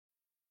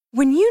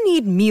When you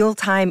need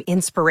mealtime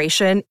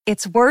inspiration,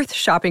 it's worth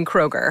shopping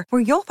Kroger,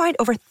 where you'll find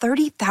over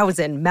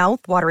 30,000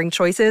 mouth-watering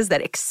choices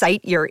that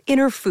excite your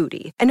inner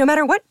foodie. And no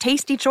matter what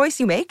tasty choice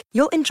you make,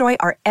 you'll enjoy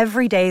our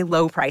everyday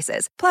low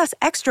prices, plus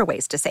extra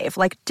ways to save,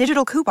 like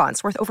digital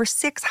coupons worth over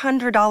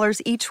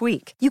 $600 each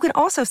week. You can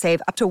also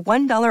save up to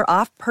 $1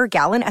 off per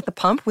gallon at the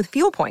pump with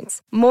fuel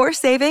points. More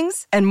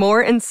savings and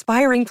more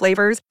inspiring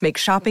flavors make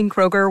shopping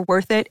Kroger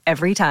worth it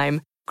every time.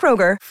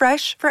 Kroger,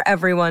 fresh for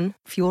everyone.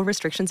 Fuel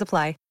restrictions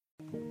apply.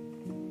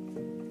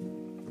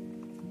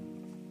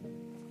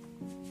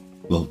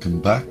 Welcome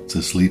back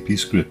to Sleepy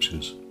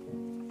Scriptures.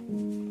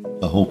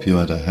 I hope you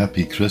had a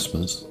happy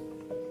Christmas,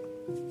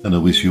 and I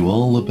wish you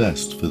all the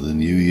best for the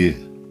new year.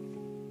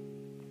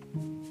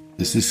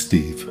 This is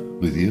Steve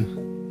with you,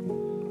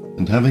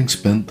 and having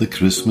spent the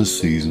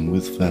Christmas season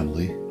with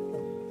family,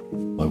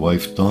 my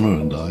wife Donna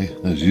and I,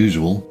 as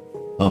usual,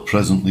 are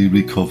presently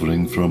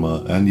recovering from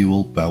our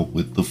annual bout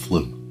with the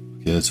flu,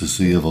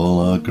 courtesy of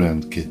all our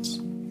grandkids.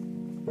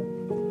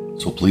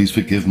 So please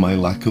forgive my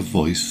lack of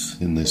voice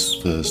in this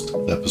first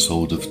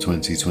episode of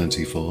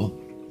 2024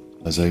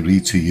 as I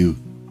read to you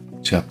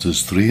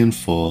chapters 3 and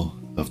 4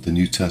 of the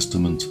New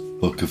Testament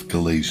book of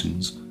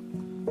Galatians,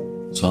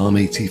 Psalm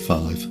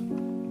 85,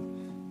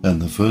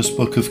 and the first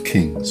book of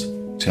Kings,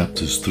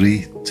 chapters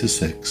 3 to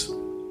 6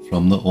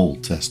 from the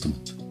Old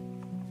Testament,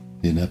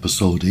 in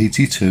episode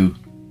 82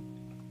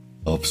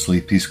 of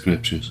Sleepy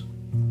Scriptures.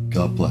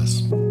 God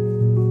bless.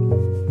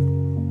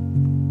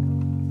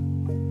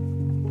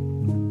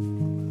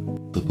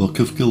 The book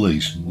of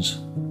Galatians,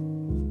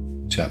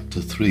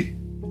 chapter 3.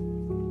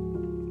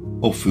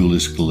 O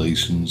foolish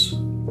Galatians,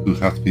 who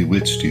hath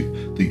bewitched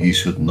you that ye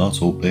should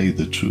not obey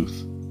the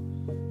truth,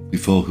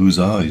 before whose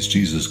eyes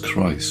Jesus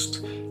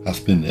Christ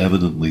hath been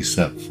evidently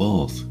set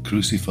forth,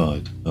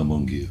 crucified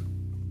among you?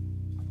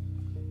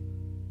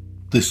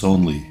 This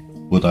only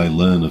would I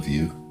learn of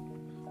you: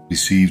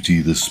 received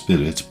ye the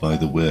Spirit by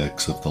the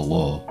works of the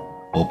law,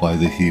 or by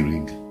the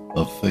hearing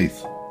of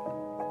faith?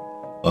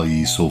 Are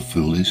ye so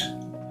foolish?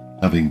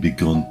 Having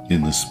begun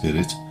in the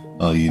Spirit,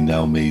 are ye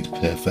now made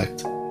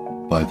perfect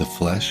by the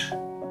flesh?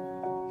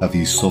 Have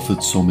ye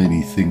suffered so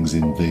many things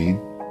in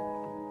vain,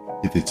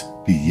 if it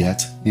be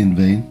yet in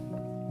vain?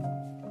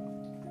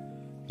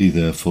 He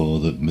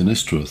therefore that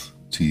ministereth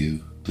to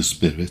you the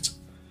Spirit,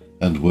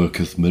 and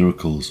worketh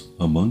miracles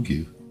among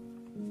you,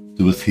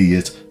 doeth he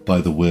it by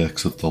the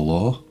works of the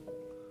law,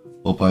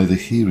 or by the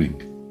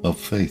hearing of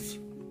faith?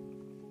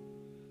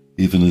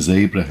 Even as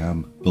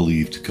Abraham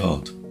believed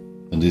God,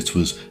 and it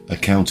was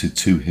accounted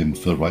to him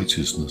for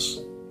righteousness.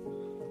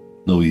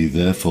 Know ye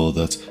therefore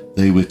that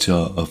they which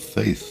are of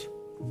faith,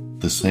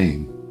 the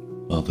same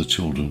are the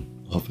children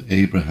of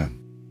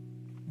Abraham.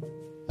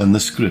 And the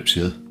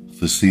Scripture,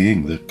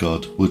 foreseeing that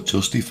God would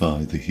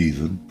justify the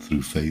heathen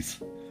through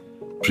faith,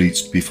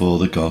 preached before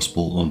the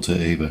gospel unto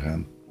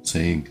Abraham,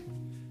 saying,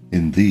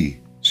 In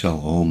thee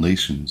shall all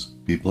nations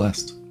be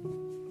blessed.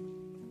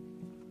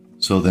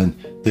 So then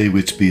they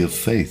which be of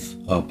faith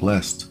are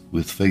blessed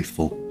with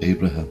faithful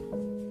Abraham.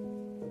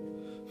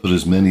 For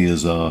as many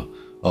as are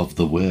of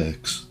the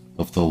works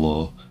of the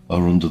law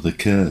are under the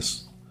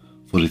curse,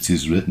 for it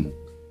is written,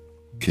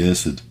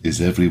 Cursed is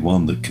every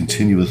one that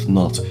continueth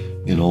not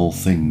in all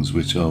things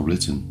which are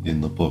written in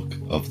the book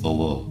of the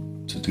law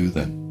to do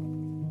them.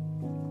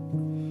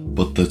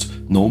 But that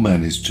no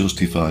man is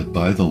justified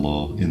by the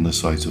law in the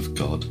sight of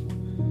God,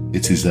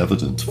 it is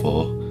evident,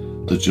 for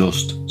the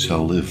just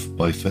shall live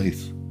by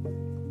faith.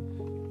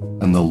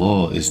 And the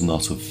law is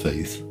not of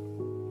faith,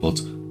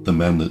 but the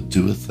man that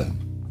doeth them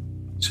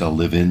shall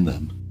live in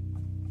them.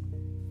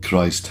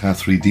 Christ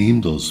hath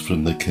redeemed us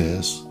from the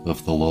curse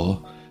of the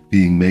law,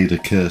 being made a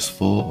curse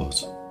for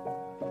us.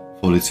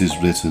 For it is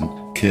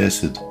written,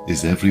 Cursed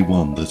is every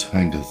one that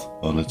hangeth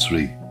on a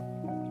tree,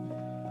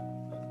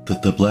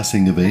 that the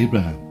blessing of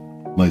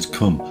Abraham might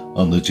come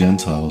on the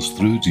Gentiles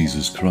through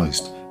Jesus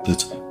Christ,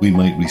 that we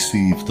might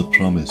receive the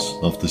promise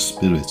of the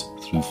Spirit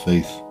through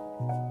faith.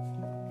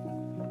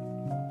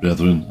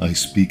 Brethren, I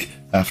speak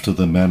after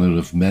the manner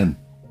of men.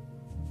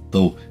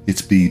 Though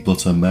it be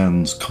but a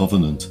man's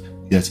covenant,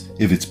 yet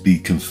if it be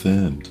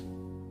confirmed,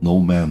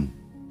 no man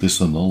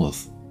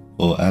disannulleth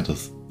or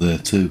addeth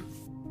thereto.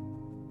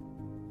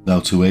 Now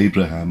to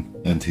Abraham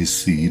and his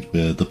seed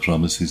where the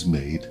promise is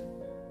made,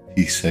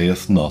 he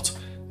saith not,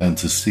 and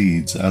to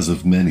seeds as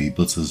of many,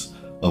 but as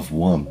of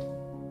one,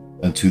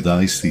 and to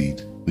thy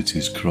seed, which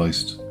is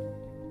Christ.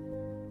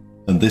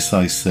 And this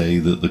I say,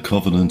 that the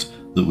covenant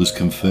that was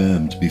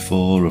confirmed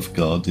before of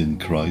God in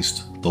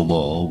Christ, the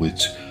law,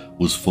 which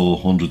was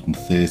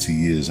 430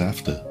 years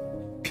after,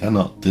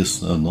 cannot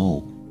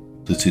disannul,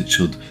 that it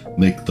should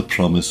make the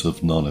promise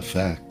of none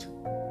effect.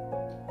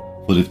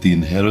 For if the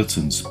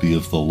inheritance be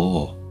of the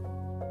law,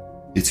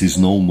 it is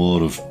no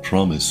more of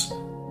promise,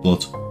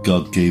 but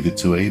God gave it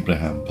to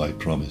Abraham by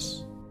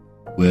promise.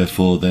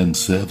 Wherefore then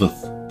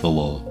serveth the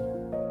law?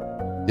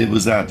 It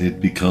was added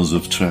because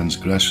of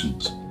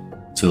transgressions,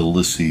 till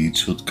the seed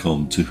should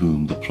come to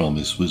whom the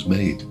promise was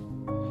made,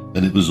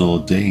 and it was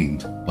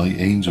ordained by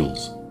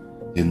angels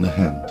in the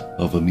hand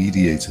of a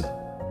mediator,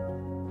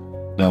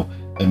 Now,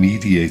 a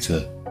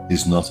mediator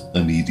is not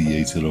a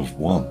mediator of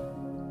one,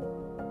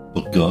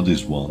 but God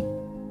is one.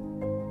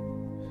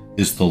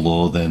 Is the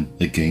law then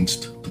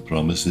against the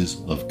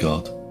promises of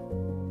God?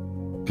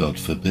 God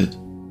forbid.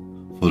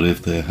 For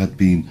if there had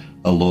been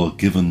a law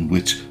given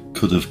which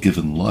could have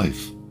given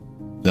life,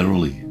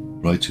 verily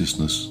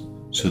righteousness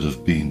should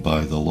have been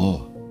by the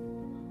law.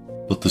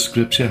 But the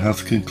Scripture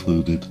hath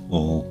concluded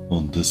all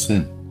under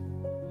sin,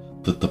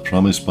 that the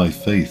promise by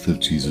faith of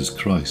Jesus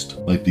Christ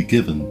might be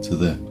given to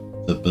them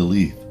that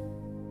believe.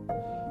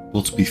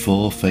 But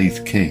before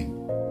faith came,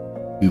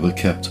 we were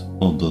kept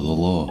under the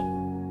law,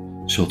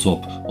 shut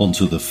up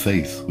unto the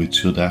faith which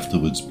should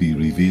afterwards be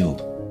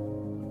revealed.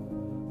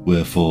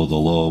 Wherefore the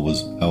law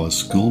was our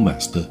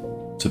schoolmaster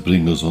to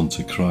bring us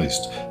unto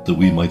Christ, that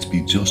we might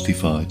be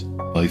justified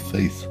by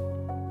faith.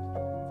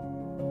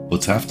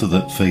 But after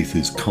that faith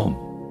is come,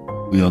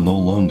 we are no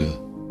longer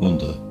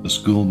under a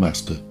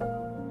schoolmaster.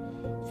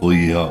 For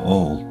ye are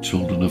all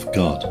children of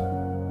God,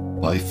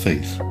 by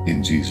faith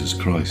in Jesus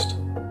Christ.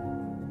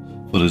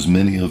 For as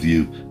many of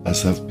you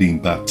as have been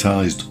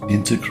baptized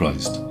into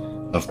Christ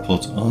have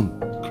put on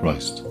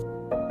Christ.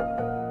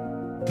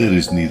 There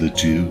is neither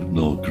Jew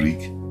nor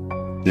Greek,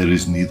 there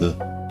is neither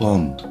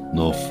bond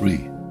nor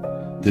free,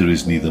 there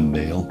is neither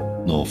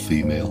male nor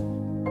female,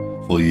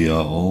 for ye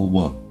are all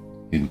one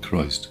in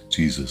Christ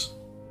Jesus.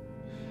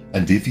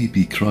 And if ye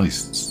be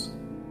Christ's,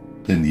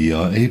 then ye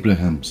are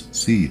Abraham's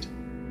seed,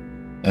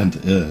 and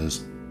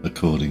heirs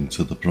according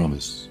to the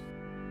promise.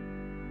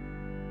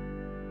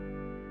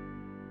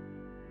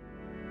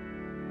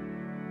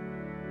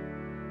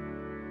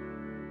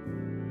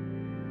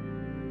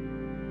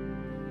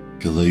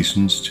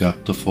 Galatians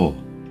chapter 4.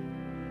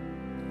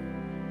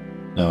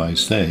 Now I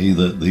say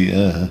that the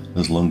heir,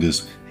 as long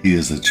as he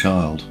is a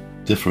child,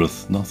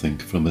 differeth nothing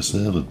from a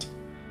servant,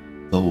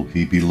 though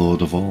he be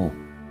Lord of all,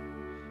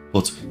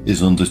 but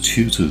is under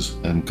tutors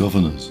and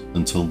governors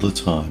until the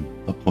time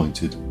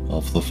appointed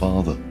of the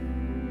Father.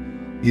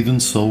 Even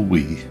so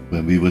we,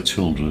 when we were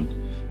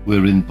children,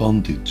 were in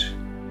bondage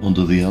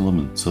under the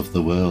elements of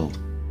the world.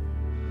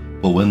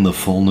 But when the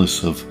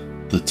fullness of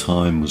the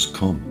time was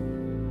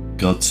come,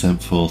 God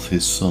sent forth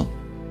his Son,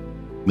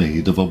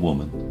 made of a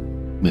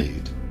woman,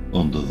 made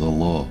under the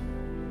law,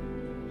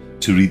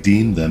 to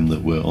redeem them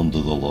that were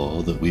under the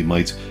law, that we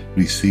might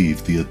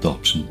receive the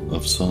adoption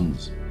of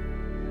sons.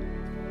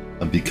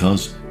 And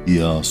because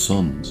ye are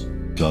sons,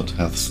 God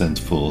hath sent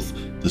forth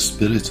the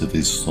Spirit of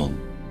his Son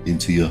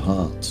into your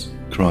hearts,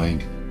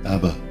 crying,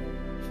 Abba,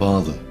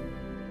 Father.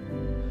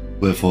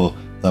 Wherefore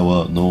thou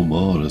art no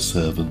more a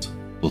servant,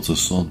 but a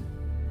son,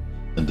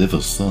 and if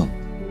a son,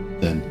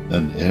 then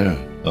an heir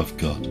of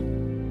God,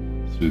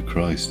 through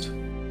Christ.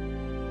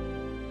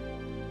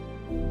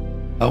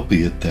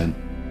 Howbeit then,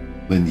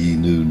 when ye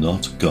knew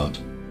not God,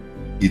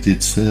 ye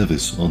did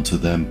service unto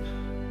them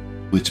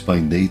which by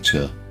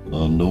nature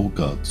are no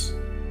gods.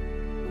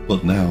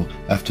 But now,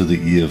 after that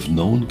ye have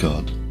known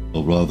God,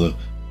 or rather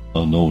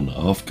are known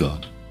of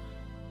God,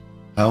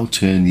 how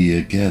turn ye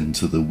again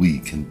to the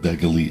weak and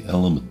beggarly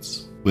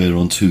elements,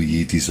 whereunto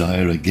ye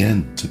desire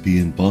again to be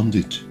in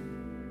bondage?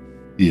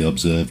 Ye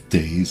observe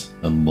days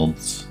and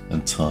months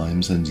and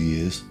times and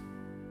years.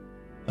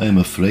 I am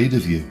afraid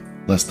of you,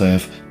 lest I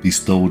have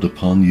bestowed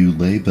upon you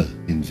labour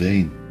in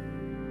vain.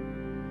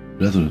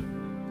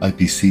 Brethren, I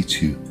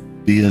beseech you,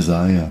 be as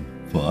I am,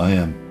 for I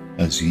am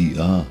as ye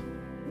are.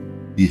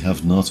 Ye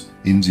have not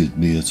injured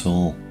me at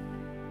all.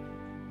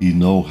 Ye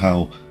know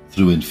how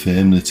through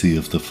infirmity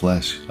of the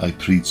flesh I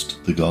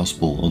preached the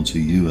gospel unto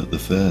you at the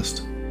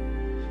first,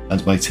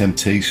 and my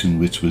temptation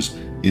which was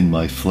in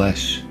my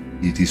flesh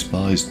ye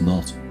despised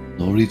not,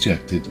 nor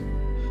rejected,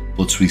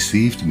 but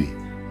received me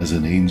as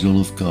an angel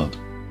of God,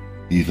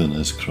 even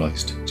as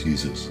Christ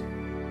Jesus.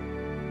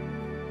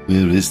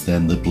 Where is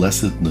then the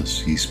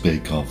blessedness ye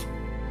spake of?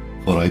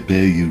 For I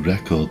bear you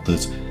record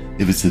that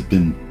if it had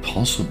been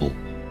possible,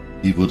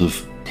 ye would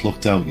have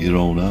plucked out your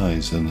own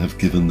eyes and have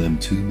given them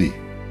to me.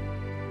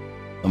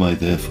 Am I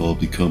therefore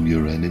become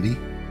your enemy,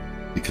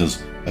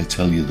 because I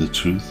tell you the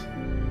truth?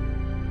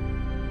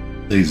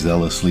 They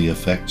zealously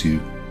affect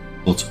you,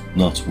 but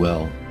not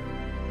well.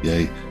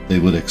 Yea, they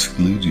would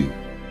exclude you,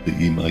 that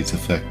ye might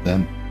affect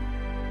them.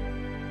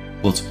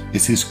 But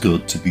it is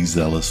good to be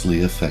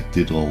zealously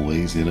affected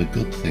always in a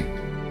good thing,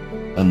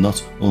 and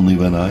not only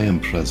when I am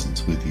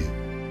present with you.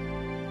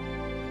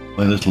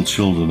 My little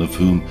children, of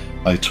whom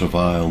I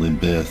travail in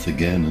birth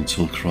again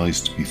until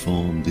Christ be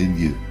formed in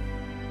you,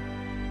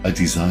 I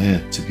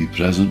desire to be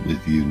present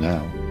with you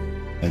now,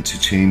 and to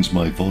change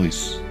my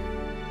voice,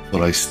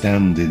 for I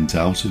stand in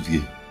doubt of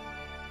you.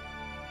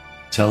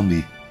 Tell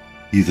me,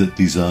 ye that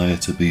desire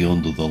to be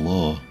under the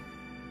law,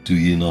 do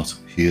ye not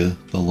hear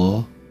the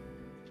law?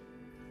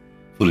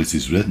 For it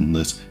is written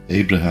that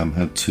Abraham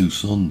had 2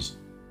 sons,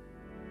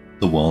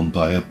 the one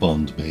by a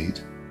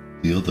bondmaid,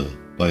 the other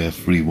by a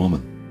free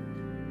woman.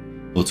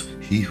 But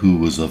he who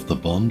was of the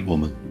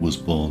bondwoman was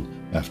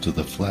born after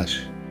the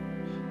flesh,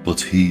 but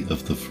he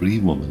of the free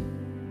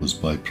woman was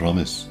by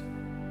promise.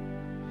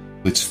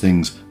 Which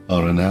things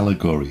are an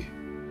allegory,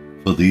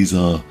 for these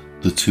are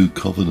the two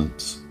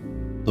covenants,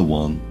 the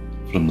one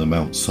from the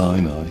Mount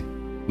Sinai,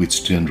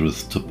 which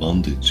gendereth to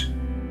bondage,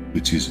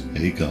 which is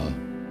Hagar.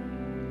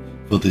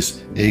 For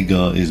this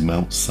Hagar is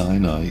Mount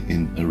Sinai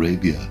in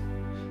Arabia,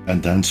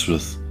 and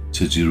answereth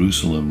to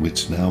Jerusalem,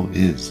 which now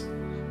is,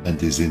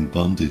 and is in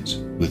bondage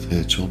with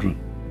her children.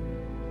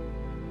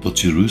 But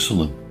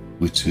Jerusalem,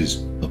 which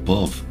is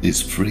above,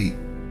 is free,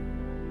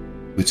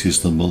 which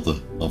is the mother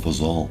of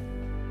us all.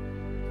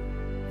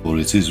 For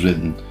it is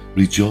written,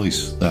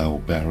 Rejoice, thou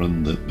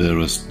barren that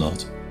bearest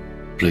not,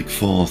 break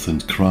forth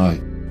and cry,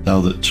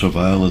 thou that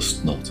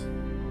travailest not.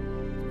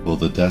 For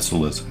the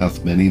desolate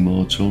hath many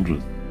more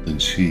children than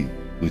she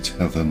which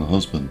hath an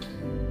husband.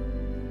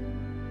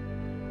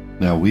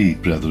 Now we,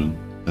 brethren,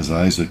 as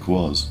Isaac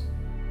was,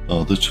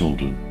 are the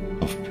children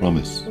of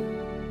promise.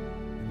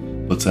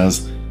 But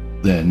as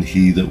then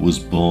he that was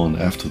born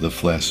after the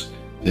flesh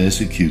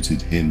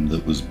persecuted him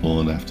that was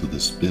born after the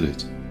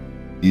Spirit,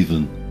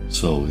 even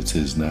so it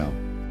is now.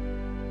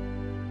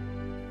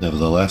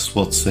 Nevertheless,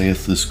 what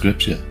saith the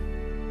Scripture?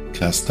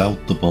 Cast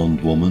out the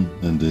bondwoman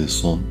and her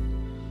son,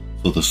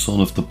 for the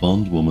son of the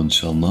bondwoman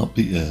shall not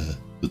be heir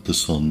with the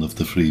son of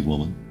the free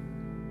woman.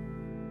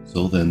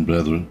 So then,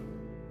 brethren,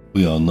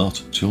 we are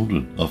not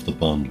children of the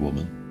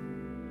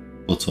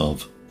bondwoman, but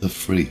of the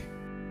free.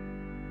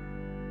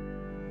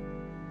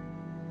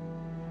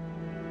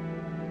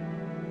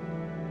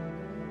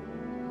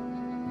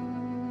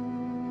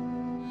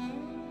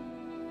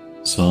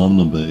 Psalm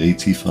number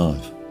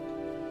 85.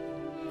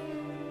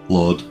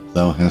 Lord,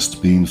 thou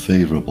hast been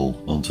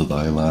favourable unto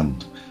thy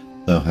land.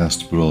 Thou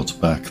hast brought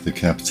back the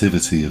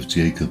captivity of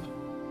Jacob.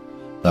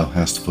 Thou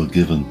hast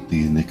forgiven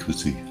the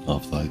iniquity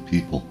of thy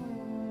people.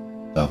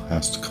 Thou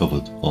hast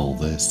covered all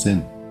their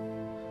sin.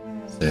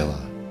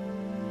 Selah.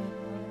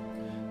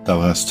 Thou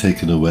hast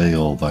taken away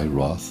all thy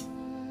wrath.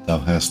 Thou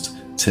hast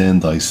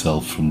turned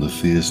thyself from the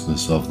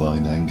fierceness of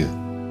thine anger.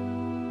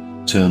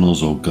 Turn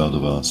us, O God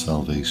of our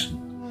salvation,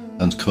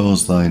 and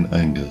cause thine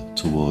anger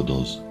toward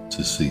us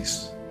to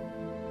cease.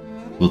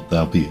 Wilt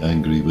thou be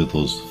angry with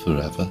us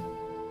forever?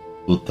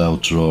 Wilt thou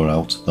draw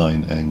out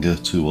thine anger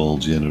to all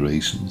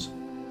generations?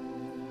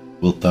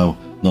 Wilt thou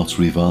not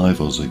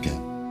revive us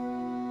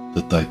again,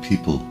 that thy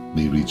people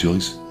may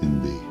rejoice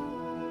in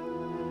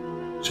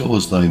thee? Show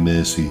us thy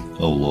mercy,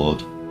 O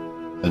Lord,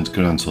 and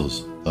grant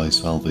us thy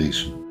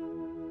salvation.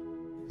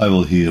 I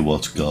will hear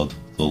what God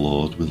the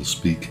Lord will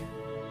speak,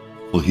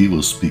 for he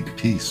will speak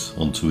peace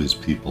unto his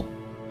people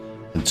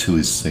and to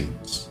his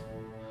saints.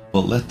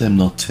 But let them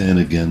not turn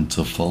again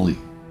to folly.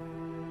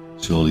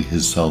 Surely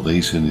his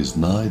salvation is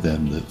nigh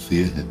them that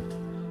fear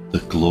him,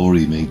 that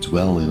glory may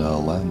dwell in our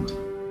land.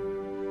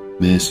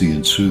 Mercy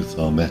and truth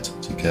are met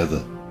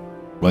together.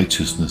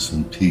 Righteousness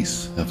and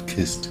peace have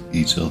kissed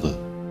each other.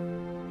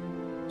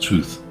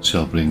 Truth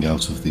shall bring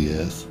out of the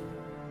earth,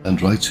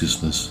 and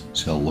righteousness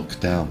shall look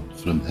down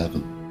from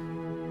heaven.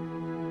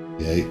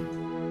 Yea,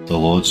 the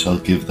Lord shall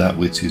give that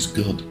which is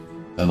good,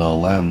 and our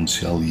land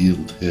shall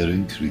yield her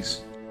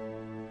increase.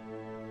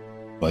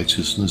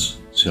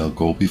 Righteousness shall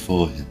go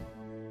before him,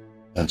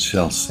 and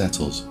shall set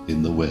us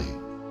in the way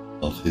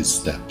of his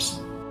steps.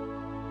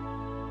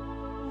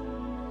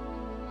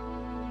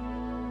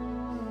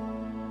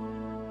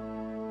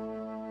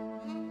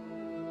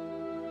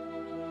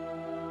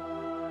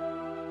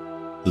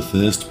 The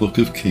first book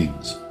of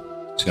Kings,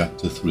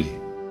 chapter 3.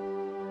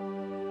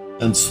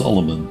 And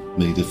Solomon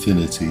made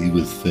affinity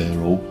with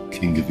Pharaoh,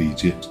 king of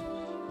Egypt,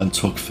 and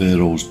took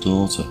Pharaoh's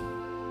daughter,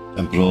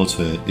 and brought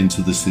her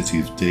into the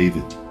city of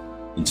David,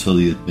 until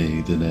he had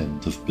made an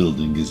end of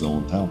building his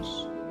own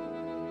house,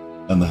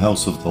 and the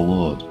house of the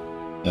Lord,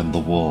 and the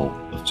wall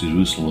of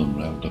Jerusalem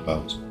round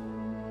about.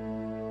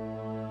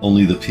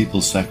 Only the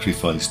people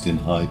sacrificed in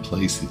high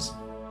places,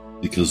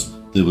 because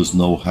there was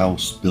no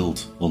house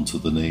built unto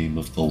the name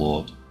of the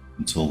Lord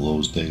until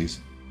those days.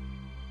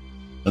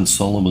 And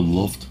Solomon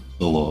loved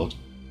the Lord,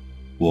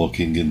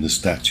 walking in the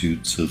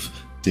statutes of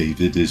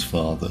David his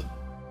father.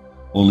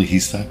 Only he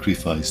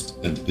sacrificed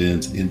and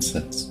burnt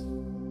incense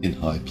in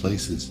high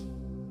places.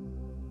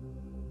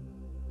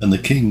 And the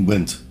king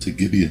went to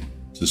Gibeon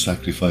to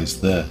sacrifice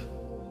there,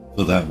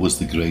 for that was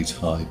the great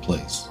high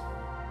place.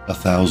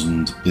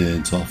 1,000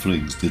 burnt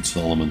offerings did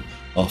Solomon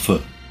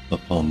offer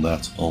upon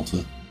that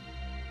altar.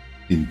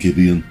 In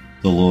Gibeon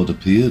the Lord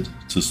appeared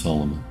to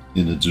Solomon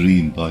in a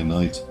dream by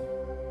night,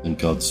 and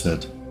God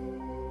said,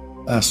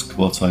 Ask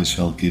what I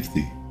shall give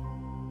thee.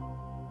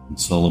 And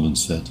Solomon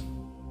said,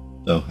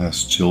 Thou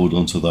hast showed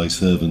unto thy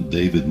servant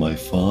David my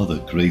father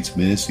great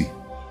mercy,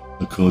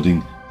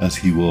 according as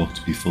he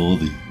walked before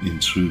thee in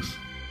truth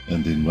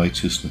and in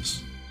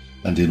righteousness,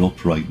 and in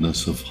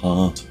uprightness of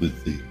heart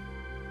with thee.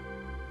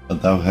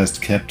 And thou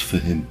hast kept for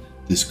him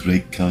this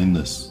great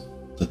kindness,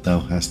 that thou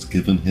hast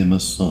given him a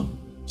son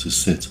to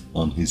sit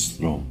on his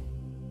throne,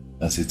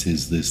 as it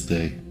is this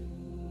day.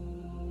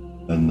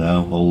 And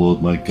now, O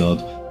Lord my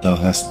God, thou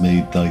hast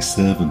made thy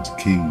servant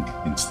king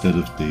instead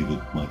of David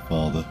my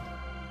father,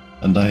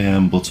 and I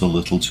am but a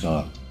little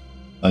child.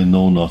 I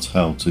know not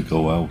how to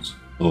go out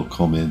or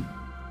come in.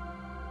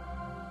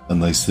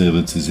 And thy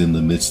servant is in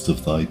the midst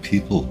of thy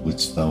people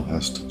which thou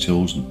hast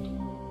chosen,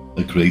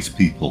 a great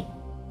people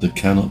that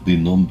cannot be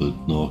numbered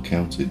nor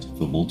counted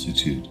for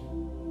multitude.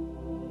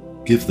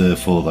 Give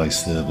therefore thy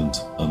servant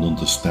an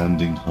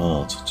understanding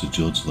heart to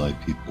judge thy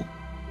people,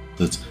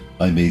 that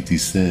I may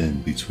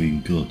discern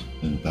between good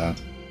and bad.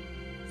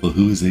 For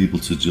who is able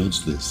to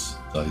judge this,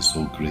 thy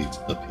so great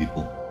a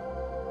people?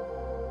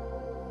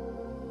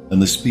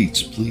 And the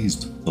speech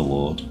pleased the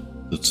Lord,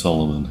 that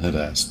Solomon had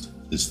asked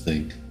this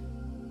thing.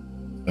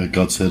 And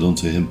God said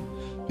unto him,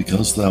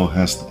 Because thou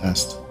hast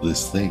asked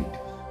this thing,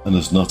 and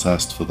hast not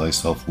asked for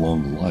thyself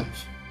long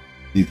life,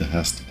 neither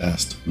hast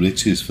asked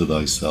riches for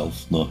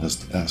thyself, nor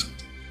hast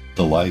asked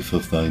the life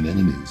of thine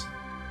enemies,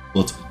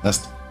 but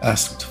hast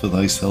asked for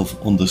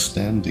thyself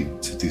understanding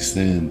to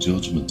discern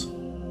judgment.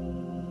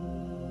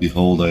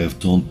 Behold, I have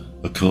done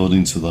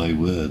according to thy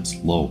words.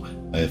 Lo,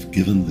 I have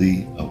given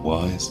thee a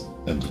wise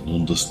and an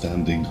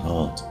understanding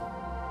heart,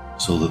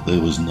 so that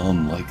there was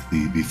none like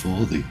thee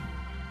before thee,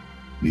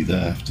 neither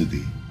after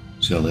thee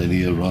shall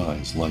any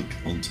arise like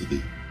unto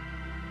thee.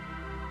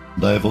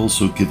 And I have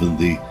also given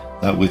thee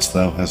that which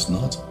thou hast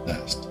not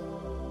asked,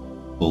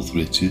 both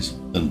riches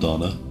and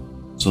honour,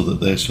 so that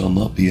there shall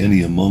not be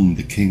any among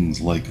the kings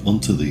like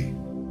unto thee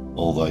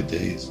all thy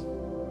days.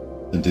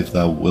 And if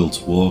thou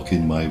wilt walk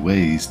in my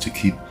ways to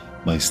keep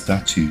my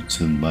statutes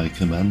and my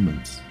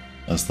commandments,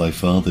 as thy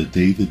father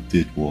David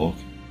did walk,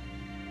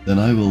 then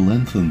I will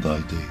lengthen thy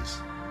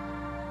days.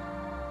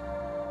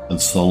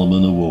 And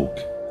Solomon awoke,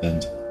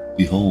 and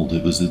behold,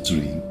 it was a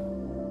dream.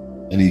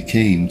 And he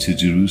came to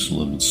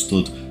Jerusalem and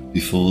stood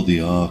before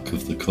the ark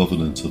of the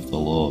covenant of the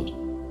Lord,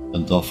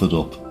 and offered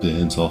up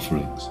burnt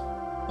offerings,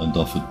 and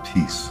offered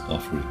peace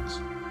offerings,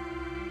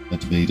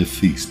 and made a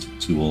feast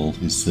to all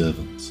his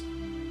servants.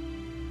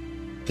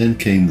 Then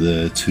came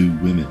there 2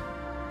 women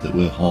that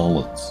were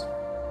harlots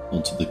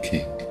unto the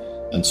king,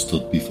 and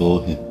stood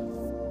before him.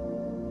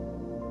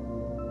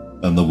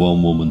 And the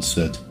one woman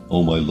said,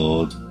 O my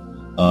lord,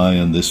 I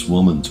and this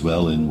woman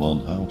dwell in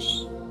one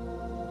house,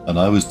 and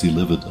I was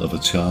delivered of a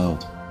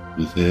child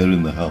with her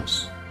in the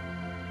house.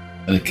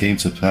 And it came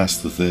to pass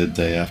the 3rd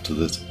day after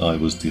that I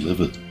was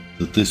delivered,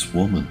 that this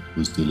woman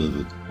was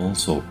delivered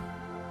also.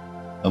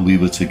 And we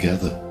were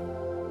together.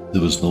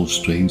 There was no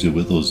stranger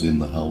with us in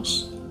the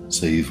house,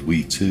 save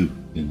we 2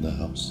 in the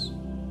house.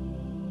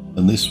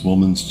 And this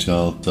woman's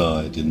child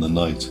died in the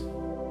night,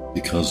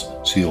 because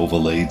she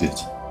overlaid it.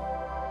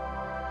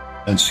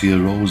 And she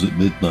arose at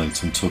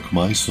midnight and took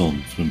my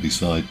son from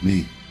beside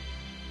me,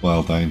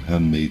 while thine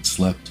handmaid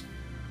slept,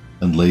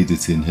 and laid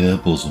it in her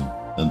bosom,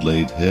 and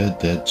laid her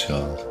dead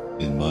child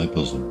in my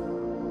bosom.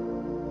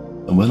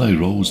 And when I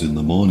rose in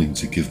the morning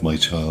to give my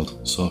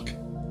child suck,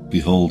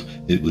 behold,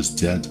 it was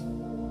dead.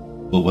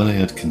 But when I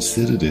had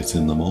considered it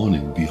in the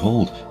morning,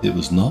 behold, it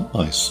was not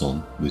my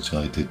son which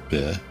I did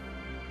bear.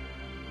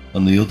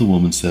 And the other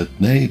woman said,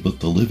 Nay,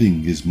 but the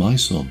living is my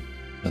son,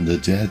 and the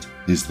dead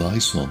is thy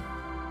son.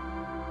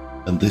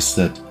 And this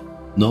said,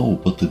 No,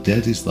 but the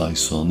dead is thy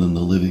son, and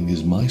the living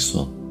is my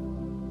son.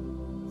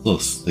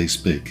 Thus they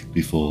spake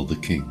before the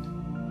king.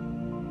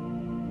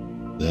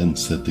 Then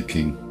said the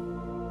king,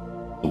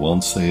 The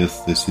one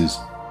saith, This is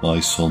my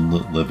son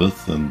that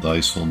liveth, and thy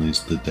son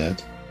is the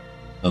dead.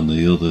 And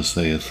the other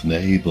saith,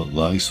 Nay, but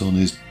thy son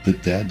is the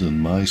dead,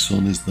 and my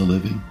son is the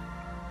living.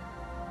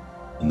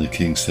 And the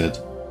king said,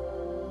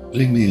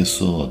 Bring me a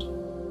sword.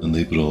 And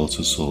they brought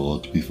a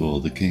sword before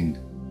the king.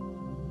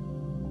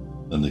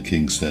 And the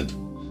king said,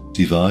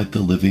 Divide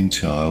the living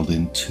child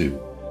in 2,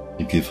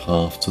 and give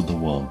half to the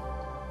one,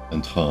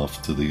 and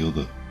half to the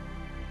other.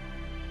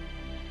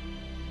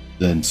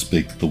 Then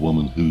spake the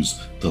woman whose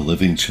the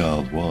living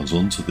child was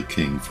unto the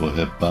king, for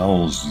her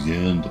bowels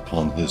yearned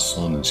upon her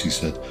son, and she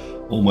said,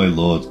 O my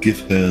lord, give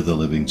her the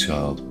living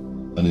child,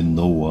 and in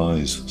no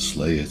wise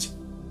slay it.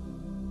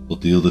 But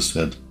the other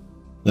said,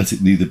 Let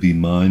it neither be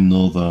mine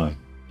nor thine,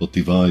 but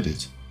divide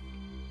it.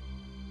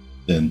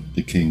 Then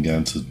the king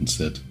answered and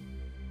said,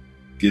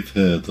 Give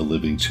her the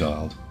living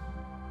child,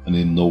 and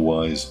in no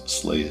wise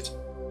slay it.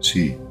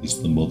 She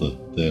is the mother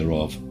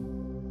thereof.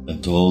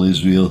 And all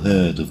Israel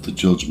heard of the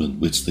judgment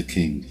which the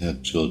king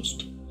had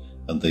judged,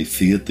 and they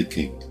feared the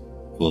king,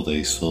 for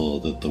they saw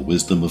that the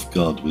wisdom of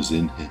God was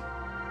in him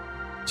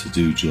to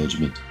do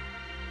judgment.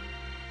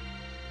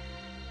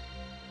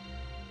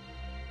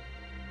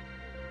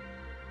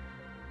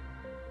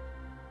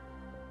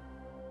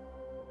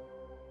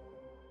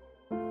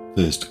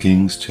 First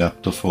Kings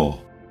chapter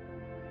 4.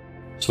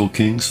 So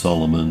King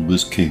Solomon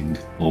was king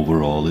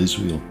over all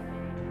Israel.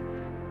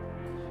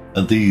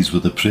 And these were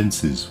the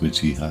princes which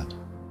he had: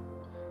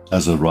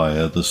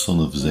 Azariah the son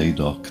of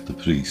Zadok the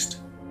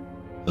priest,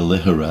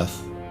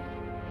 Elihareth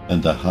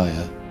and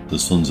Ahiah the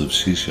sons of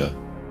Shisha,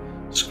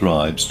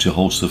 scribes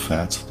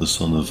Jehoshaphat the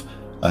son of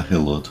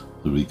Ahilud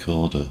the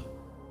recorder,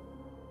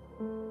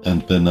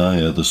 and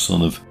Benaiah the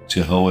son of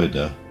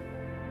Jehoiada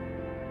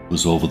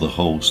was over the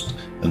host,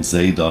 and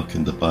Zadok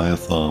and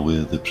Abiathar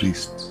were the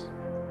priests.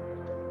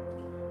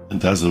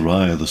 And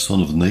Azariah the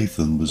son of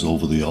Nathan was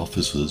over the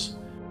officers,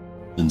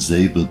 and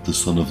Zabud the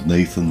son of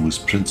Nathan was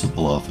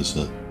principal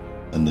officer,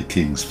 and the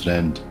king's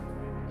friend.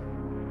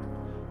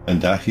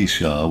 And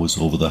Ahishar was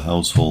over the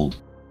household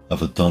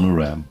of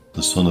Adoniram,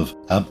 the son of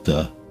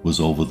Abda, was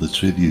over the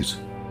tribute.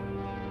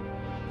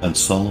 And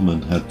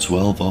Solomon had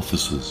 12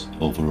 officers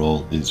over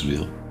all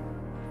Israel,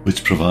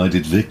 which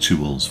provided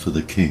victuals for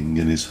the king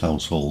and his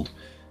household,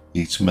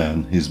 each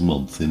man his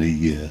month in a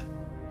year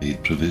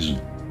made provision.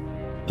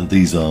 And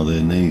these are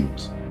their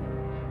names: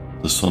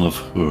 the son of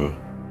Hur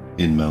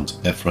in Mount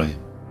Ephraim,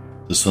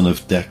 the son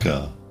of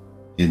Dekar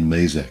in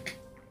Mazek,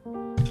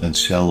 and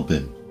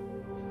Shalbim,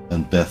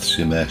 and Beth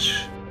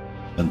Shemesh,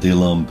 and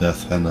Elam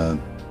Beth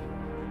Hanan,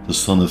 the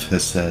son of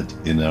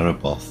Hesed in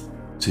Araboth.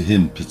 To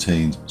him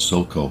pertained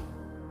Soko,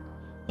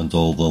 and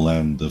all the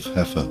land of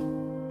Hepher.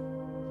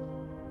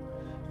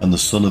 And the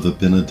son of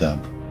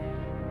Abinadab,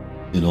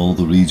 in all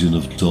the region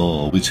of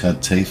Dor, which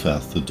had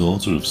Taphath, the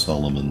daughter of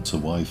Solomon, to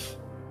wife.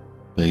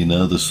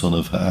 Baina, the son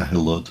of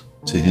Ahilud,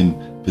 to him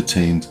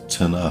pertained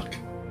Tanakh,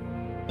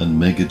 and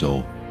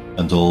Megiddo,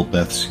 and all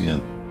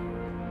Bethshean,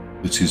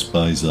 which is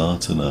by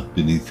Zartanah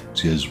beneath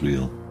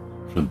Jezreel,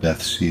 from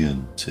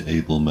Bethshean to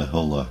Abel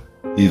Meholah,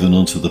 even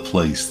unto the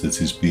place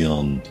that is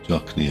beyond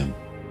Jokneam.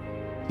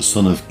 The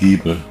son of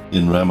Geber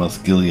in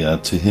Ramoth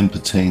Gilead, to him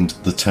pertained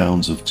the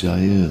towns of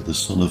Jair, the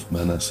son of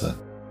Manasseh,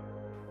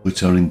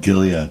 which are in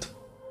Gilead.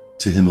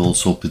 To him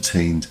also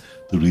pertained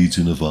the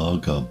region of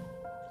Argob,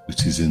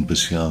 which is in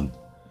Bashan,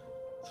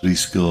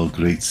 80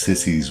 great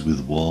cities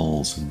with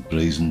walls and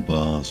brazen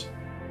bars.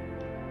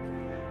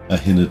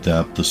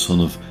 Ahinadab, the son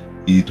of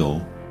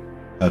Edo,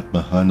 had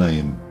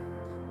Mahanaim.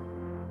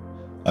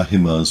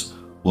 Ahimaaz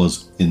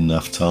was in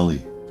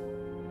Naphtali.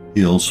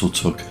 He also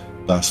took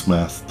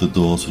Basmath, the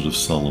daughter of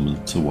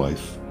Solomon, to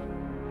wife.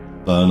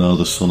 Baana,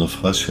 the son of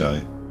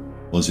Hushai,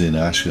 was in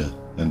Asher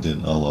and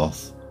in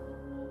Aloth.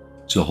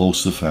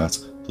 Jehoshaphat,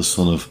 the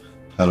son of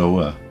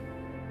Paroah,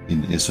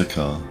 in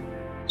Issachar.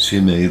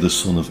 Shimei, the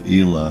son of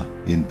Elah,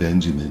 in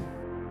Benjamin.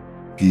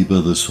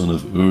 Geba, the son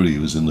of Uri,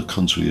 was in the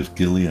country of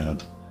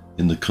Gilead,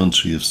 in the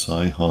country of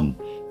Sihon,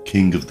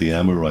 king of the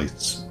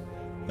Amorites,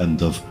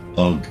 and of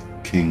Og,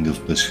 king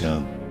of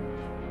Bashan.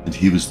 And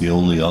he was the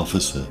only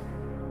officer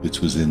which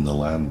was in the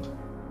land.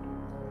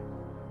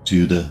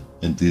 Judah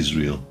and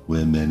Israel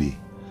were many,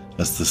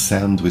 as the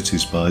sand which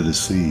is by the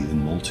sea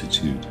in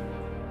multitude,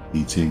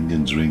 eating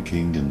and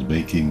drinking and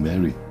making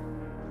merry.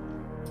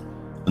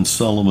 And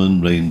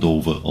Solomon reigned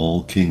over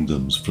all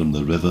kingdoms from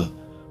the river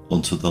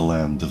unto the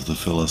land of the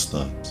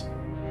Philistines,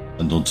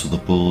 and unto the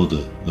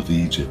border of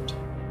Egypt.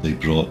 They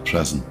brought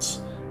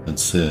presents and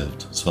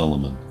served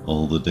Solomon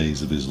all the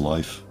days of his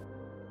life.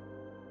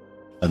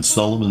 And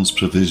Solomon's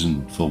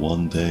provision for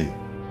one day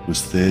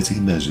was 30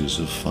 measures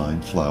of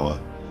fine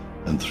flour,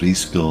 and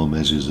 80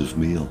 measures of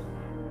meal,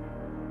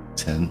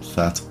 10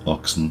 fat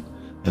oxen,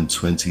 and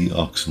 20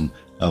 oxen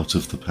out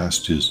of the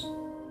pastures,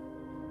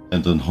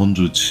 and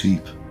 100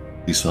 sheep,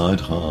 beside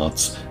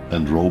harts,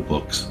 and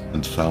roebucks,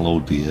 and fallow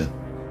deer,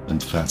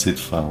 and fatted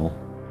fowl.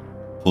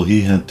 For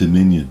he had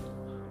dominion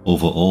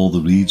over all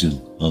the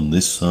region on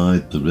this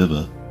side the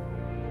river,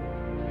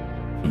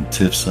 from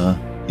Tifsah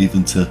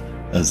even to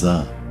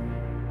Azah,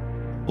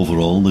 over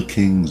all the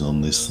kings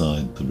on this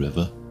side the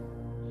river,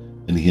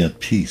 and he had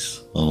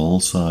peace on all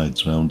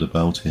sides round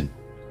about him.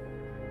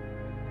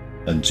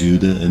 And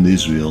Judah and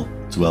Israel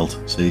dwelt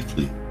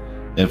safely,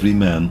 every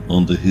man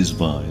under his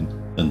vine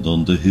and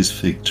under his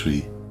fig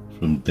tree,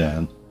 from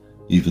Dan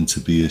even to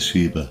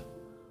Beersheba,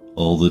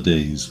 all the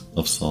days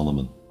of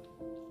Solomon.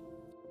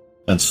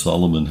 And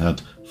Solomon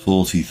had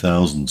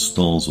 40,000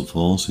 stalls of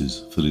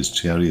horses for his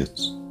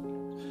chariots,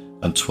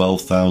 and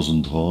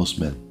 12,000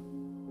 horsemen.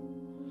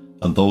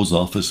 And those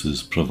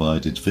officers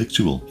provided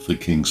victual for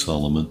King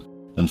Solomon,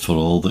 and for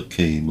all that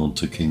came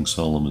unto King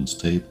Solomon's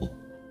table,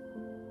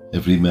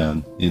 every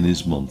man in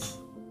his month.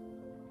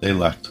 They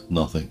lacked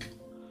nothing.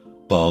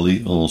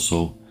 Barley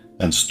also,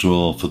 and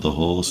straw for the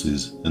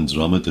horses and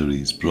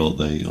dromedaries brought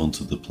they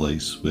unto the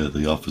place where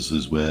the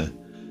officers were,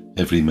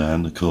 every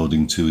man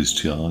according to his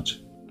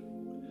charge.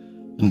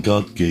 And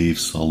God gave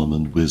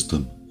Solomon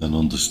wisdom and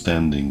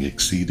understanding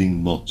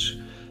exceeding much,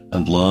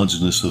 and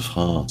largeness of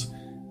heart,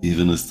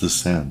 even as the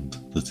sand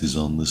that is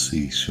on the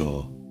sea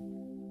shore.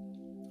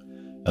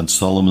 And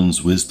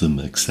Solomon's wisdom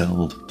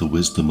excelled the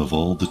wisdom of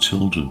all the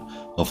children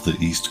of the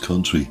east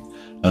country,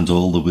 and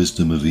all the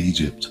wisdom of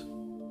Egypt.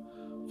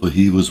 For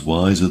he was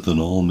wiser than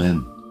all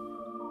men,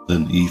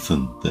 than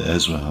Ethan the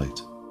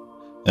Ezrahite,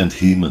 and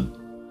Heman,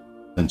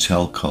 and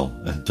Chalcol,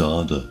 and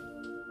Darda,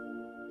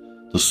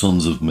 the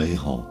sons of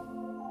Mahol,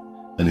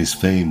 and his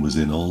fame was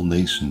in all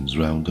nations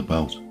round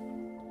about.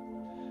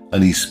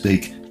 And he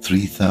spake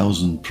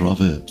 3,000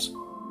 proverbs,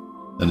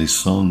 and his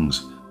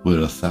songs were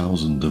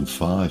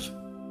 1,005.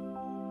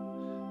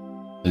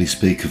 And he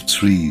spake of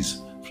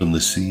trees, from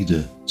the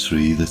cedar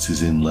tree that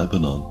is in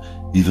Lebanon,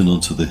 even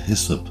unto the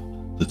hyssop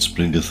that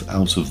springeth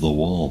out of the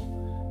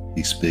wall.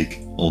 He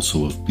spake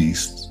also of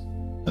beasts,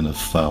 and of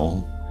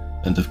fowl,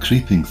 and of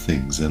creeping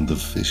things, and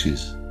of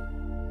fishes.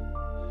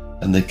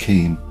 And they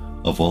came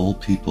of all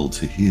people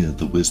to hear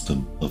the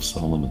wisdom of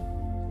Solomon,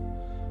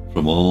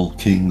 from all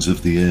kings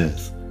of the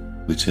earth,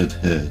 which had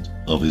heard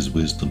of his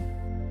wisdom.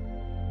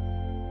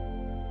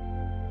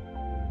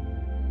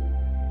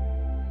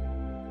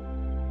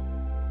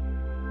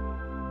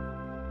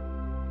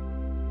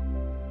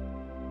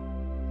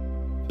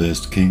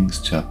 First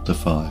Kings chapter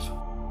 5.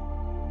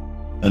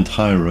 And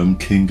Hiram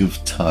king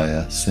of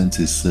Tyre sent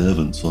his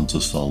servants unto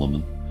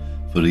Solomon,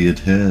 for he had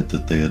heard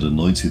that they had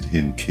anointed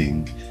him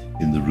king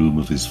in the room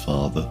of his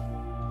father.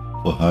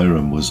 For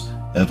Hiram was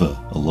ever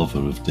a lover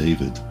of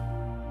David.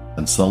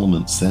 And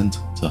Solomon sent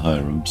to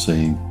Hiram,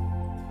 saying,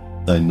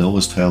 Thou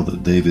knowest how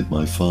that David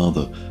my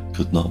father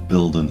could not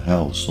build an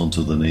house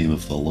unto the name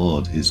of the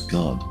Lord his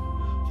God,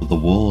 for the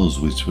wars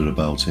which were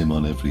about him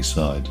on every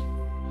side,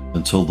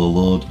 until the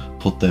Lord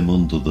put them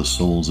under the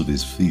soles of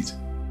his feet.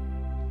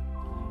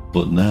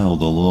 But now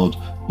the Lord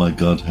my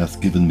God hath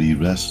given me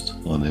rest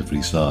on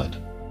every side,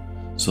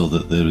 so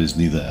that there is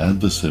neither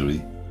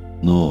adversary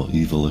nor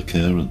evil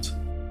occurrent.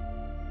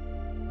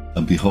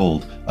 And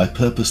behold, I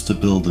purpose to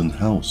build an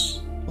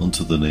house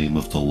unto the name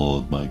of the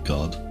Lord my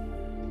God,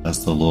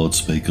 as the Lord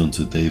spake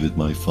unto David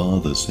my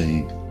father,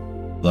 saying,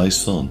 Thy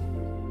son,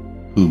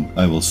 whom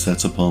I will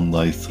set upon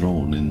thy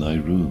throne in thy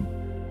room,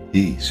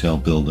 he shall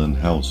build an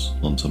house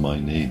unto my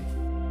name.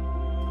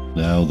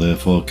 Now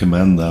therefore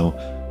command thou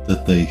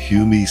that they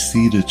hew me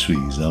cedar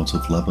trees out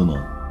of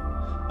Lebanon,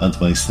 and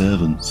my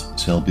servants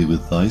shall be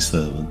with thy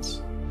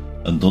servants,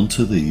 and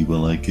unto thee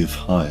will I give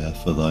hire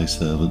for thy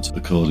servants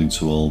according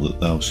to all that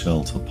thou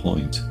shalt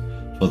appoint.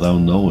 For thou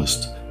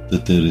knowest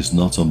that there is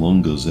not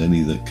among us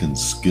any that can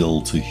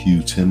skill to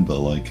hew timber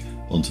like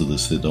unto the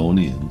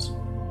Sidonians.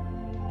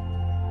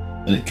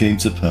 And it came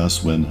to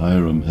pass, when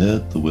Hiram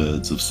heard the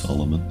words of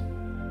Solomon,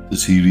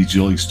 that he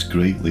rejoiced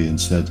greatly, and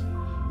said,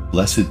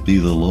 Blessed be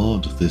the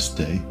Lord this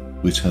day,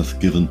 which hath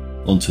given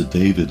unto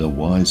David a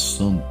wise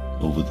son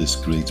over this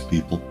great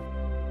people.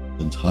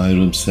 And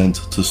Hiram sent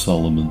to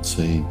Solomon,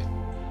 saying,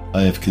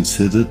 I have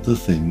considered the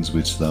things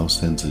which thou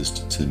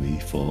sentest to me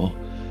for,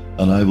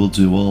 and I will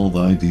do all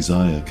thy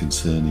desire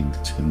concerning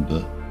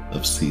timber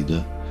of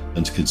cedar,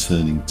 and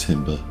concerning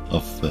timber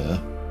of fir.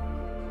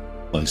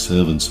 My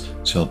servants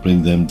shall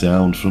bring them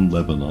down from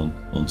Lebanon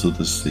unto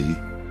the sea,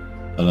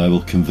 and I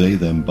will convey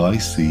them by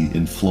sea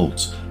in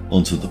floats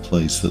unto the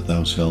place that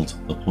thou shalt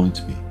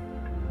appoint me,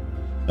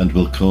 and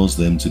will cause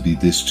them to be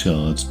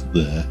discharged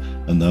there,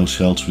 and thou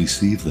shalt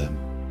receive them,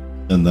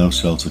 and thou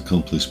shalt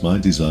accomplish my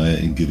desire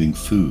in giving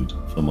food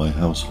for my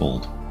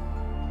household.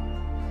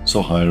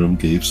 So Hiram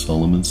gave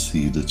Solomon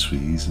cedar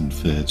trees and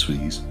fir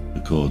trees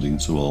according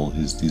to all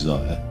his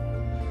desire,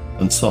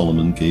 and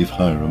Solomon gave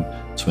Hiram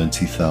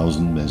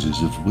 20,000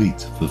 measures of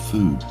wheat for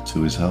food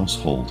to his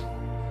household,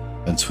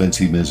 and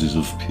 20 measures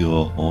of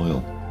pure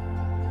oil.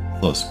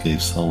 Thus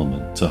gave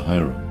Solomon to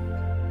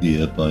Hiram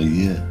year by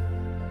year.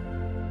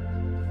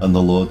 And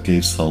the Lord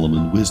gave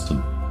Solomon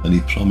wisdom, and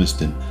he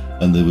promised him,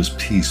 and there was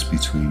peace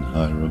between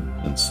Hiram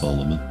and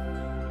Solomon.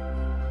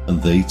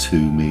 And they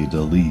two made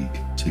a league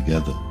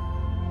together.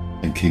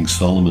 And King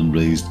Solomon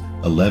raised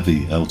a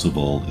levy out of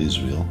all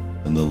Israel,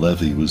 and the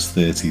levy was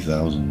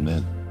 30,000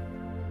 men.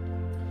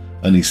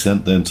 And he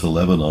sent them to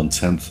Lebanon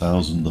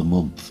 10,000 a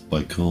month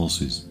by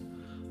courses.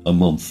 A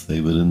month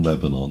they were in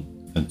Lebanon,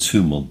 and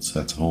 2 months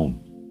at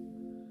home.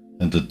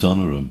 And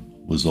Adoniram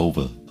was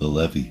over the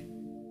levy.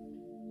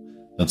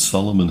 And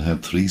Solomon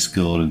had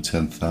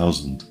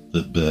 70,000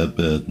 that bare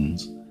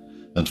burdens,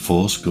 and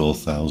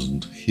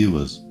 80,000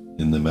 hewers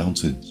in the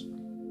mountains.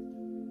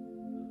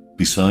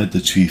 Beside the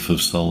chief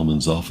of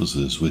Solomon's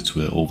officers which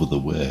were over the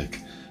work,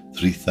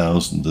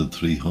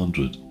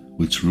 3,300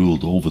 which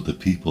ruled over the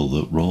people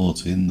that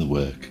wrought in the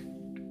work.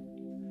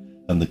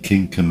 And the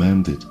king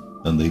commanded,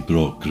 and they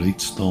brought great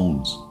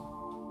stones,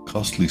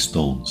 costly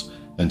stones,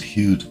 and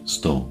hewed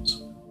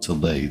stones, to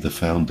lay the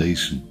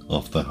foundation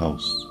of the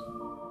house.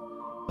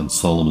 And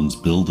Solomon's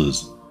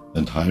builders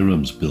and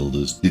Hiram's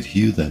builders did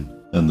hew them,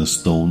 and the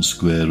stone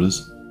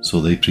squarers, so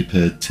they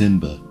prepared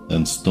timber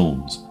and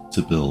stones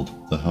to build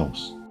the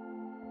house.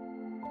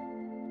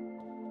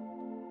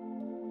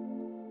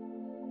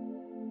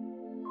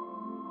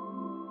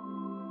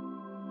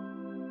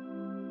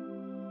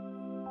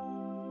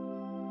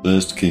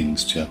 First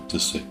Kings chapter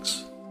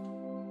 6.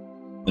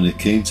 And it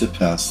came to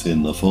pass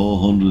in the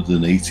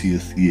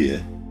 480th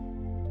year,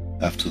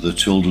 after the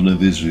children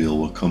of Israel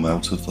were come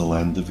out of the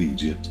land of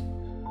Egypt,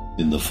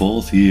 in the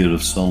 4th year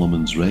of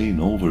Solomon's reign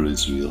over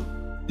Israel,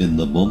 in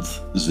the month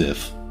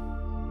Ziph,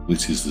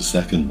 which is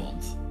the 2nd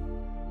month,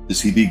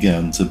 as he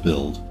began to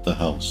build the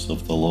house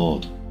of the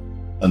Lord.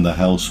 And the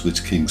house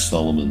which King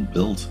Solomon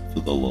built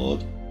for the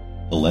Lord,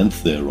 the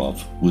length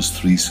thereof was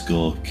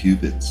 60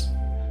 cubits,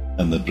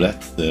 and the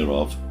breadth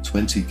thereof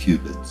 20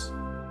 cubits,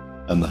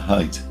 and the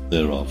height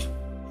thereof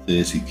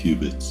 30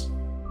 cubits.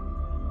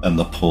 And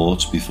the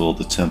porch before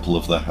the temple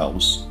of the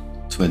house,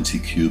 20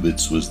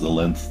 cubits was the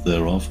length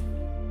thereof,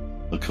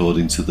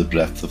 according to the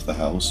breadth of the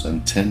house,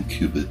 and 10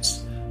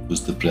 cubits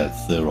was the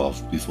breadth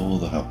thereof before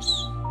the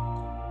house.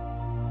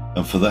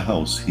 And for the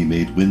house he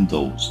made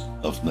windows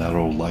of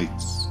narrow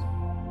lights.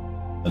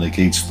 And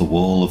against the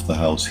wall of the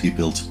house he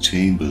built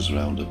chambers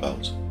round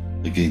about,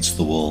 against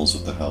the walls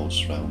of the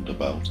house round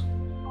about,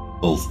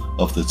 both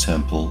of the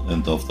temple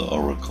and of the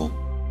oracle,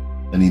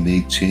 and he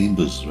made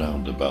chambers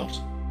round about.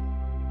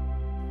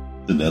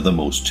 The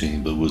nethermost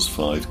chamber was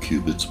 5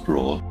 cubits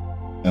broad,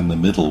 and the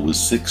middle was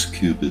 6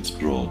 cubits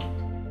broad,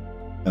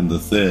 and the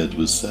third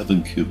was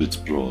 7 cubits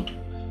broad.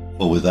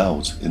 For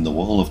without, in the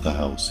wall of the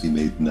house, he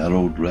made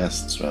narrowed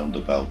rests round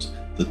about,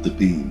 that the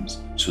beams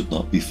should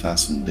not be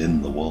fastened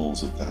in the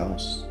walls of the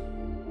house.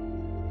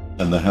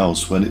 And the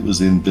house, when it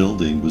was in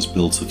building, was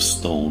built of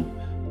stone,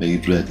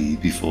 made ready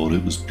before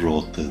it was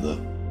brought thither,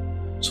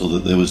 so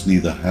that there was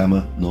neither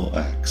hammer nor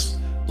axe,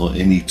 nor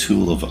any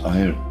tool of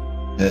iron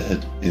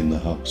heard in the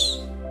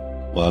house,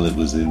 while it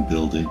was in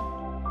building.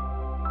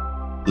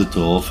 The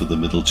door for the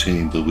middle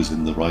chamber was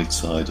in the right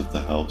side of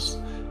the house,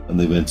 and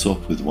they went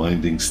up with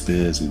winding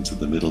stairs into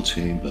the middle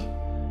chamber,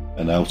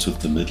 and out of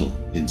the middle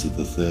into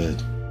the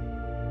third.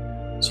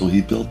 So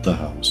he built the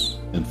house,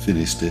 and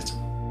finished it,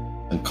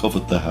 and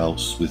covered the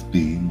house with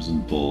beams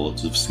and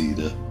boards of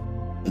cedar.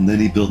 And then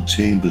he built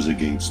chambers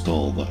against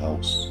all the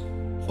house,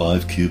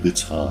 5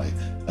 cubits high,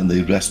 and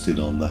they rested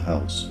on the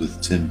house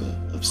with timber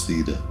of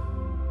cedar.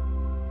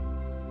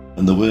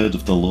 And the word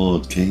of the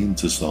Lord came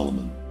to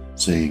Solomon,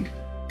 saying,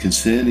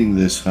 Concerning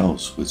this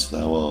house which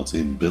thou art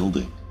in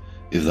building,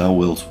 if thou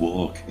wilt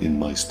walk in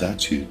my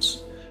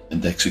statutes,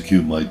 and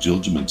execute my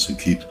judgments, and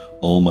keep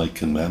all my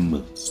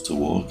commandments to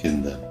walk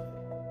in them,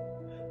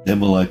 then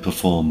will I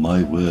perform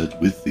my word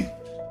with thee,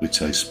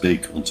 which I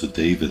spake unto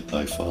David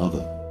thy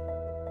father.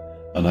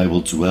 And I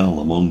will dwell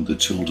among the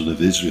children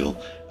of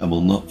Israel, and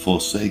will not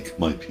forsake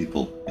my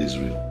people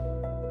Israel.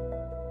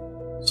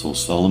 So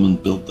Solomon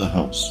built the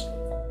house,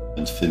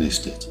 and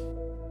finished it.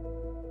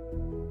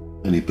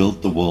 And he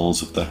built the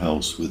walls of the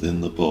house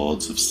within the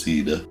boards of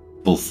cedar,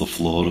 both the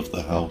floor of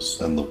the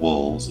house and the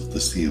walls of the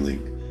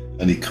ceiling,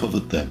 and he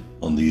covered them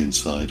on the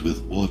inside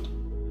with wood,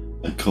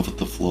 and covered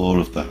the floor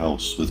of the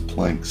house with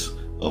planks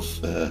of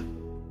fir.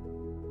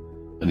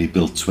 And he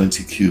built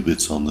 20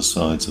 cubits on the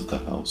sides of the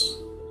house,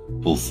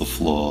 both the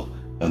floor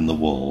and the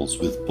walls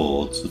with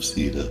boards of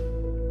cedar.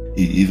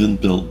 He even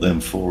built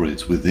them for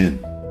it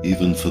within,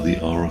 even for the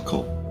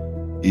oracle,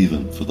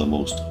 even for the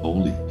most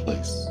holy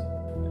place.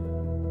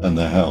 And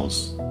the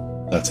house,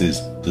 that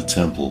is, the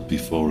temple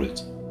before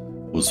it,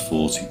 was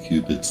 40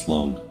 cubits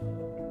long.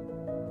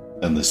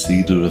 And the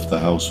cedar of the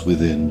house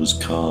within was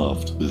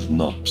carved with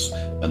knops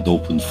and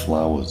open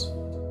flowers.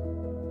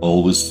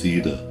 All was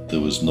cedar,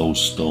 there was no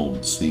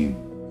stone seen.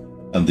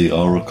 And the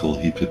oracle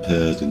he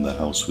prepared in the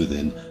house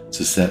within,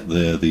 to set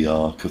there the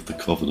ark of the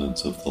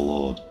covenant of the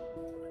Lord.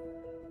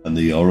 And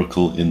the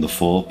oracle in the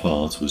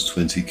forepart was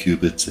 20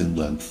 cubits in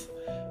length,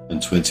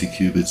 and 20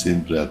 cubits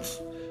in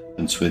breadth,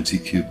 and 20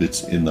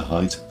 cubits in the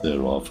height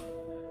thereof.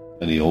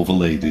 And he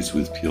overlaid it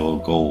with pure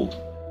gold,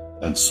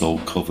 and so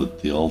covered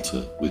the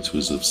altar which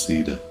was of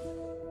cedar.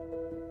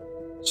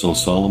 So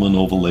Solomon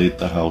overlaid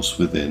the house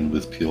within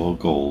with pure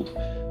gold,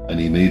 and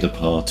he made a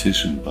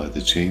partition by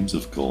the chains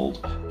of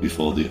gold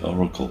before the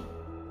oracle,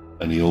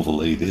 and he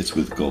overlaid it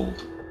with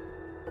gold.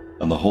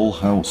 And the whole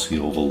house he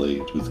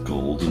overlaid with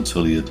gold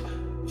until he had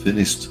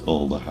finished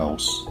all the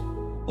house.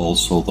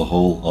 Also the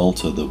whole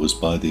altar that was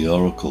by the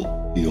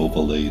oracle he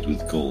overlaid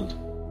with gold.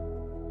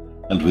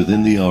 And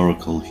within the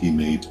oracle he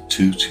made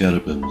 2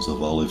 cherubims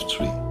of olive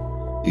tree,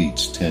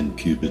 each 10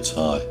 cubits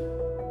high.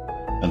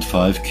 And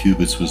 5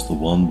 cubits was the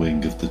one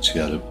wing of the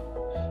cherub,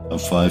 and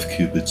 5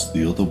 cubits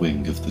the other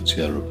wing of the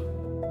cherub.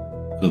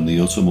 From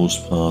the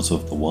uttermost part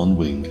of the one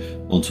wing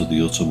unto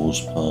the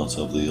uttermost part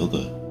of the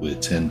other were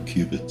 10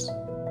 cubits.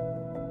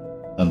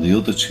 And the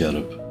other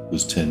cherub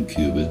was 10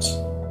 cubits.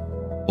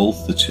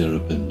 Both the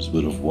cherubims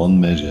were of one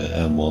measure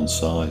and one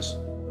size.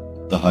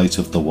 The height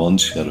of the one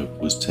cherub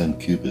was 10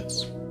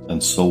 cubits,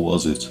 and so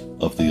was it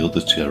of the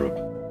other cherub.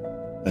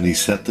 And he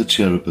set the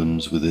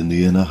cherubims within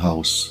the inner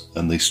house,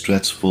 and they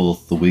stretched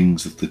forth the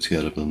wings of the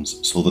cherubims,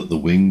 so that the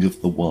wing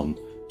of the one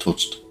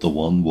touched the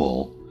one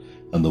wall,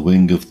 and the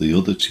wing of the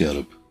other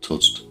cherub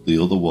touched the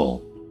other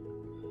wall,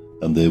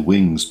 and their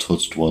wings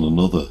touched one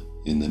another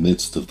in the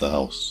midst of the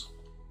house.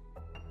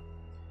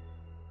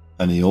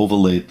 And he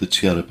overlaid the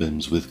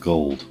cherubims with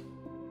gold,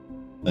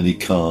 and he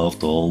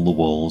carved all the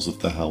walls of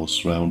the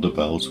house round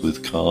about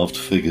with carved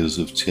figures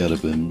of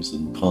cherubims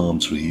and palm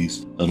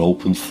trees and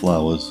open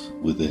flowers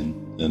within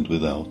and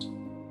without.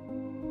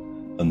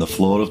 And the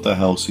floor of the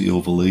house he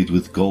overlaid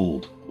with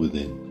gold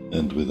within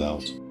and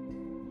without.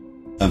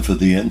 And for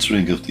the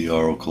entering of the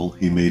oracle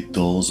he made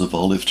doors of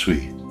olive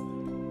tree.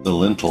 The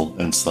lintel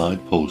and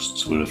side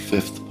posts were a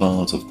 5th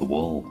part of the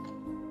wall.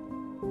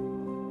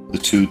 The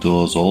 2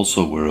 doors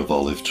also were of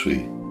olive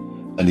tree,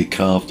 and he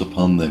carved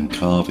upon them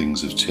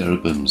carvings of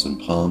cherubims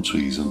and palm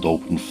trees and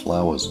open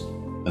flowers,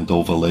 and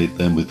overlaid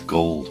them with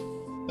gold,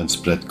 and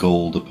spread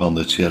gold upon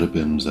the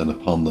cherubims and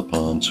upon the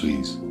palm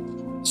trees.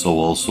 So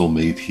also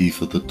made he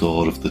for the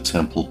door of the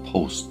temple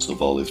posts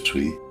of olive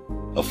tree,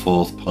 a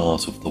 4th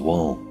part of the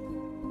wall.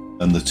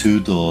 And the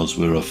 2 doors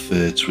were of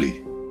fir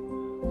tree.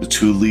 The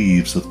 2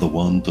 leaves of the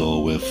one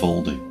door were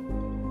folding,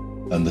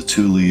 and the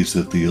 2 leaves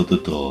of the other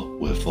door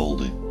were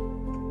folding.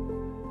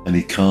 And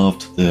he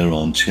carved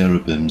thereon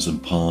cherubims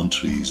and palm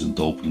trees and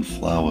open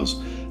flowers,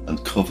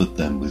 and covered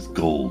them with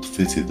gold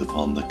fitted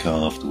upon the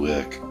carved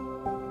work.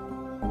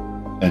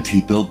 And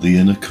he built the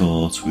inner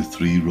court with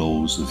 3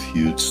 rows of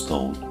hewed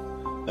stone,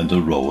 and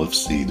a row of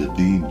cedar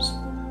beams.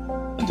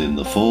 And in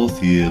the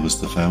 4th year was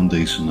the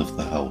foundation of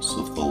the house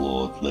of the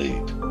Lord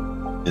laid,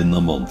 in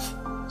the month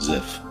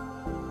Ziph.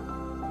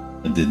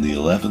 And in the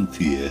 11th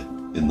year,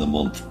 in the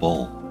month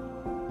Bul,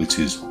 which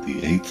is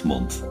the 8th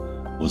month,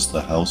 was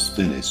the house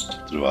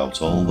finished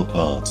throughout all the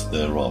parts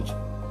thereof,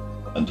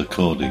 and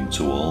according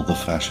to all the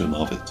fashion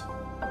of it.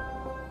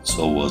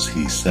 So was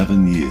he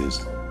 7 years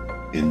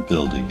in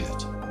building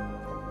it.